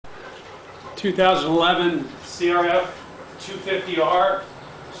2011 CRF250R,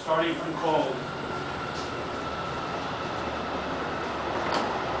 starting from cold.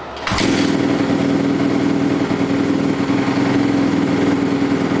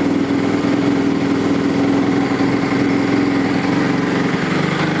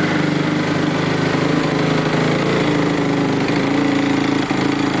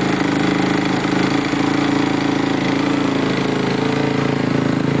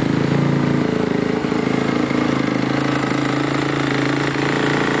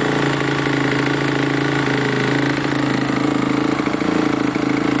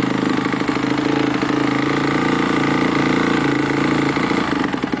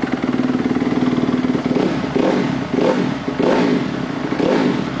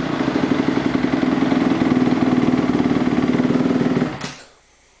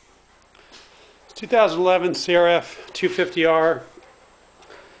 It's 2011 CRF 250R.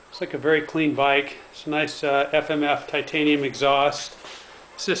 It's like a very clean bike. It's a nice FMF titanium exhaust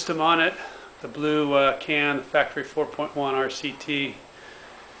system on it. The blue can, factory 4.1 RCT.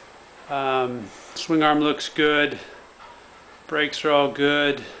 Swing arm looks good. Brakes are all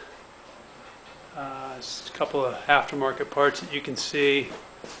good. There's a couple of aftermarket parts that you can see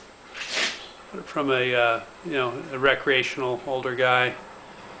from a a recreational older guy.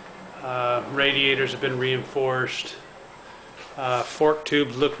 Radiators have been reinforced. Fork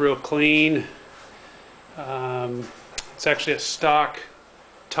tubes look real clean. It's actually a stock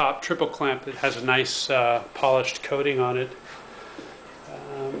top triple clamp that has a nice polished coating on it.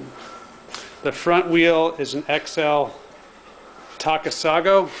 The front wheel is an XL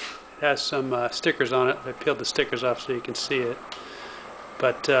Takasago. It has some stickers on it. I peeled the stickers off so you can see it.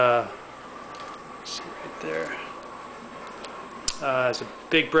 But see right there. It's a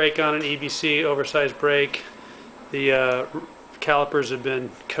big brake on an EBC, oversized brake. The calipers have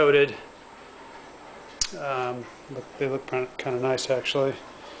been coated. They look kind of nice actually.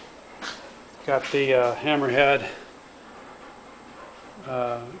 Got the hammerhead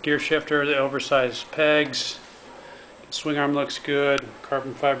gear shifter, the oversized pegs. Swing arm looks good.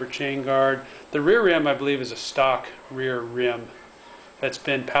 Carbon fiber chain guard. The rear rim, I believe, is a stock rear rim that's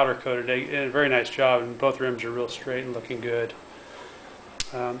been powder coated. They did a very nice job, and both rims are real straight and looking good.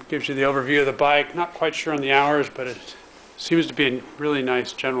 Gives you the overview of the bike. Not quite sure on the hours, but it seems to be in really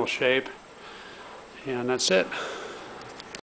nice general shape. And that's it.